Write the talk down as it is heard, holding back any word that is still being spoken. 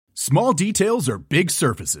Small details are big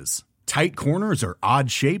surfaces. Tight corners are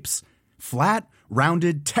odd shapes. Flat,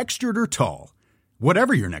 rounded, textured, or tall.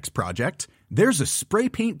 Whatever your next project, there's a spray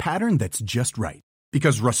paint pattern that's just right.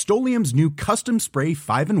 Because Rust-Oleum's new Custom Spray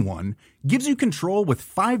 5-in-1 gives you control with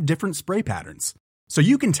 5 different spray patterns. So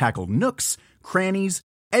you can tackle nooks, crannies,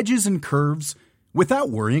 edges, and curves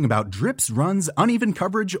without worrying about drips, runs, uneven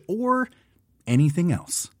coverage, or anything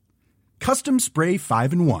else. Custom Spray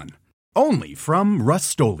 5-in-1. Only from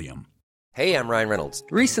Rust-Oleum. Hey, I'm Ryan Reynolds.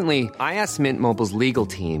 Recently, I asked Mint Mobile's legal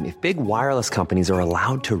team if big wireless companies are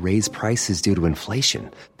allowed to raise prices due to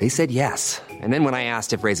inflation. They said yes. And then when I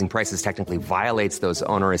asked if raising prices technically violates those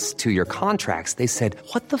onerous 2-year contracts, they said,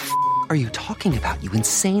 "What the f*** are you talking about, you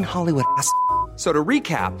insane Hollywood ass?" So to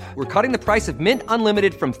recap, we're cutting the price of Mint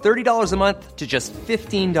Unlimited from $30 a month to just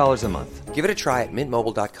 $15 a month. Give it a try at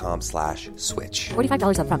mintmobile.com/switch.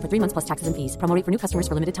 $45 up front for 3 months plus taxes and fees. Promo rate for new customers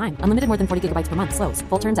for limited time. Unlimited more than 40 gigabytes per month. Slows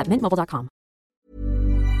full terms at mintmobile.com.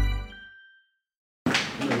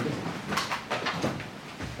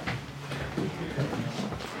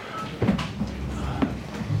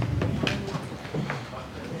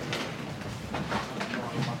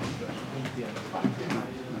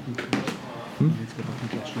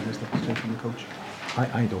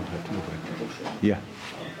 I don't have to go back. Yeah.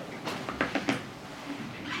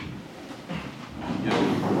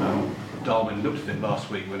 Darwin looked fit last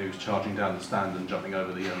week when he was charging down the stand and jumping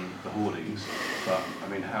over the hoardings. But I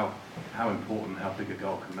mean, how important, how big a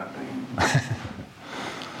goal can that be?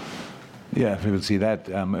 Yeah, we will see that.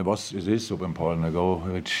 It is super important. A goal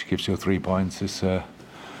which gives you 3 points is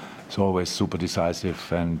always super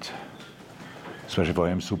decisive, and especially for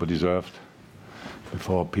him, super deserved.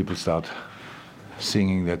 Before people start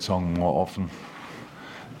singing that song more often,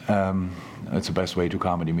 it's the best way to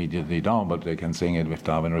calm it immediately down, but they can sing it with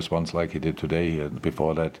Darwin response like he did today.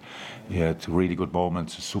 Before that, he had really good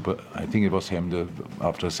moments. I think it was him,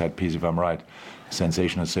 after a set piece, if I'm right,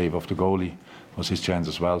 sensational save of the goalie was his chance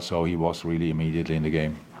as well, so he was really immediately in the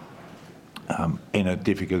game. In a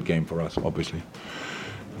difficult game for us, obviously.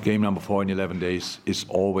 Game number 4 in 11 days is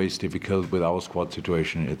always difficult with our squad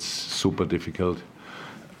situation. It's super difficult.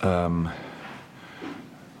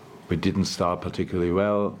 We didn't start particularly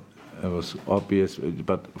well. It was obvious,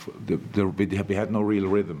 but we had no real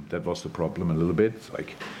rhythm. That was the problem a little bit.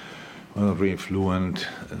 Like, we're not really fluent,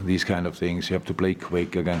 these kind of things. You have to play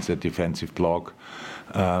quick against a defensive block.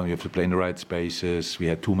 You have to play in the right spaces. We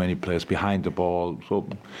had too many players behind the ball. So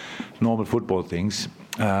normal football things.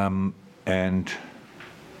 And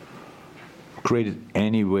created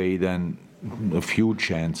anyway then a few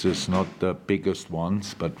chances, not the biggest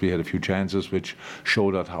ones, but we had a few chances which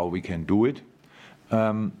showed us how we can do it.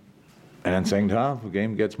 And then second half, the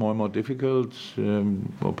game gets more and more difficult.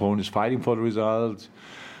 Opponent is fighting for the result.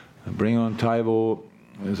 Bring on Taiwo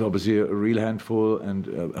is obviously a real handful and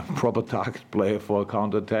a proper target player for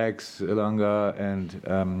counter-attacks. Elanga and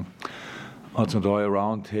Hudson-Odoi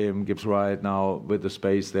around him, Gibbs right now with the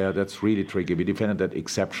space there. That's really tricky. We defended that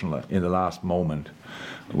exceptionally in the last moment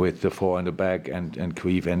with the 4 in the back and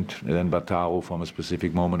Queeve and then Bataro from a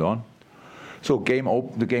specific moment on. So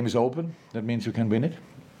the game is open. That means you can win it.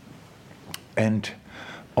 And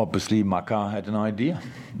obviously Maka had an idea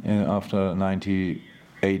after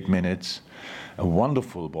 98 minutes. A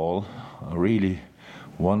wonderful ball, a really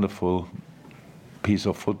wonderful piece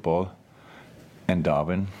of football. And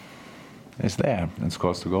Darwin is there and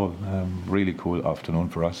scores the goal. Really cool afternoon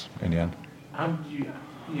for us in the end. How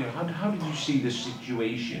did you see the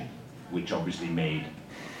situation, which obviously made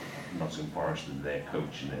Nottingham Forest and their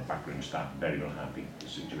coach and their backroom staff very unhappy? The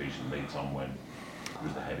situation late on when there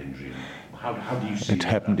was the head injury. How do you see it? It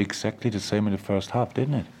happened exactly the same in the first half,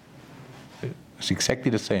 didn't it? It's exactly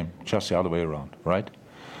the same, just the other way around, right?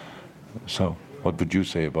 So, what would you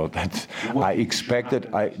say about that? I expected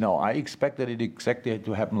it exactly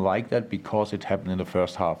to happen like that because it happened in the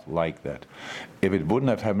first half like that. If it wouldn't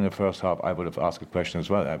have happened in the first half, I would have asked a question as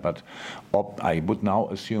well. But I would now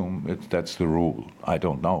assume that's the rule. I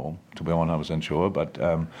don't know, to be 100% sure, but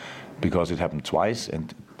because it happened twice,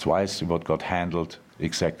 and twice what got handled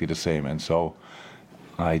exactly the same. And so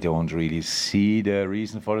I don't really see the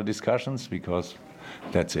reason for the discussions because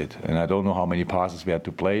that's it. And I don't know how many passes we had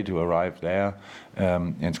to play to arrive there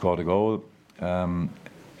and score the goal.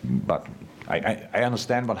 But I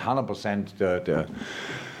understand 100% the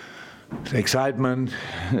excitement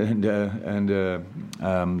and the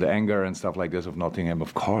anger and stuff like this of Nottingham.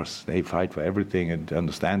 Of course, they fight for everything and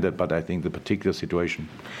understand that. But I think the particular situation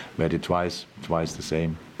where they twice the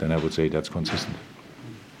same, then I would say that's consistent.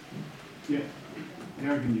 Yeah,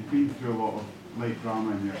 Jürgen, you've been through a lot of late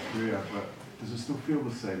drama in your career, but does it still feel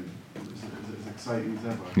the same? Is exciting as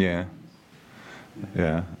ever.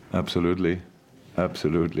 Yeah, absolutely.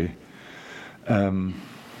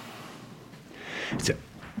 It's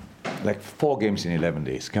like 4 games in 11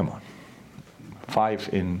 days. Come on, 5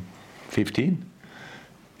 in 15.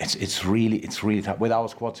 It's really tough. With our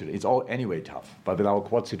squad situation, it's all anyway tough. But with our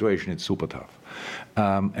quad situation, it's super tough.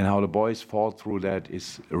 And how the boys fought through that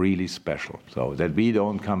is really special. So that we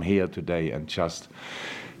don't come here today and just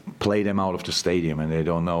play them out of the stadium and they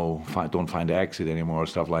don't find the exit anymore,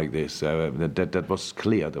 stuff like this. That was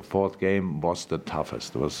clear. The 4th game was the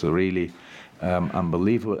toughest. It was a really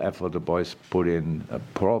unbelievable effort. The boys put in a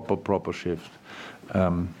proper shift.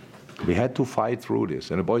 We had to fight through this,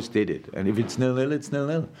 and the boys did it. And if it's 0-0, it's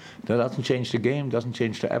 0-0. That doesn't change the game, doesn't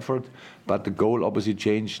change the effort, but the goal obviously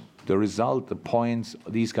changed the result, the points,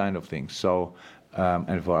 these kind of things. So,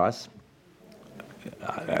 and for us,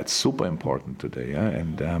 that's super important today, yeah?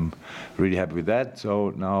 And really happy with that.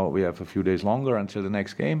 So now we have a few days longer until the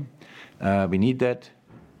next game. We need that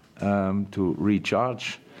to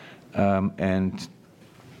recharge, and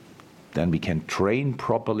then we can train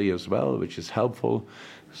properly as well, which is helpful.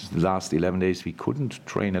 The last 11 days we couldn't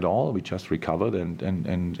train at all. We just recovered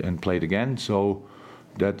and played again. So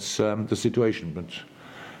that's the situation. But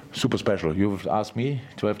super special. You've asked me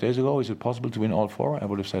 12 days ago, is it possible to win all 4? I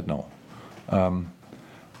would have said no.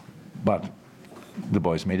 But the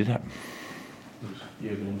boys made it happen.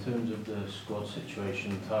 Jürgen, in terms of the squad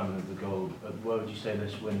situation, timing of the goal, where would you say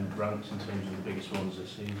this win ranks in terms of the biggest ones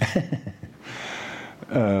this season?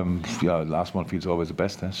 The last one feels always the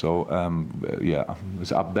best. So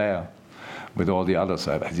it's up there with all the others.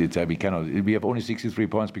 We cannot. We have only 63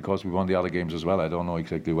 points because we won the other games as well. I don't know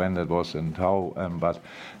exactly when that was and how, but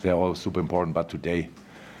they're all super important. But today,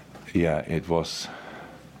 it was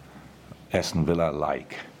Aston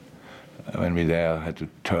Villa-like. When we had to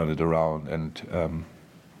turn it around, and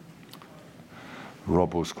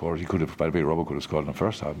Robbo scored. He could have. By the way, Robbo could have scored in the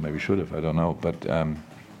first half. Maybe should have. I don't know, but.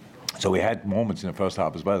 So we had moments in the first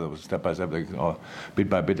half as well. That was step by step, or bit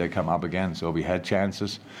by bit, they come up again. So we had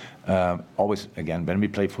chances. Always, again, when we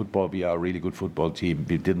play football, we are a really good football team.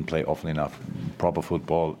 We didn't play often enough proper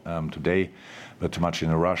football today. We're too much in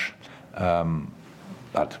a rush.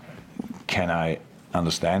 But can I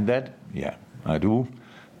understand that? Yeah, I do.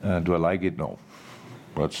 Do I like it? No.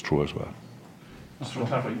 That's true as well. Just to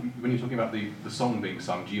clarify, when you're talking about the song being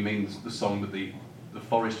sung, do you mean the song that the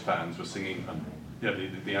Forest fans were singing?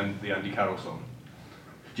 The Andy Carroll song.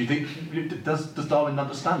 Do you think does Darwin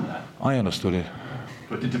understand that? I understood it.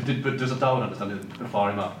 But does Darwin understand it and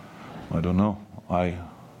fire him up? I don't know. I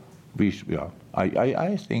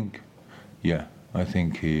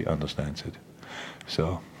think he understands it.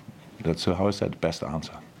 So that's how I said best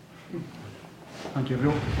answer. Thank you,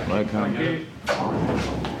 everyone. Welcome. Thank you.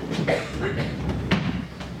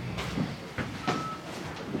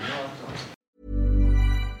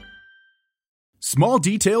 Small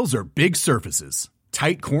details are big surfaces.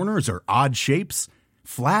 Tight corners are odd shapes.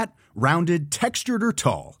 Flat, rounded, textured, or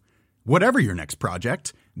tall. Whatever your next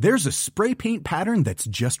project, there's a spray paint pattern that's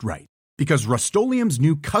just right. Because Rust-Oleum's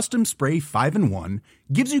new Custom Spray 5-in-1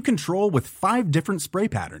 gives you control with 5 different spray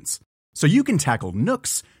patterns. So you can tackle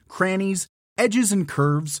nooks, crannies, edges, and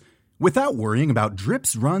curves without worrying about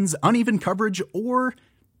drips, runs, uneven coverage, or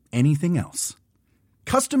anything else.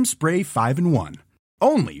 Custom Spray 5-in-1.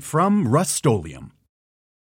 Only from Rust-Oleum.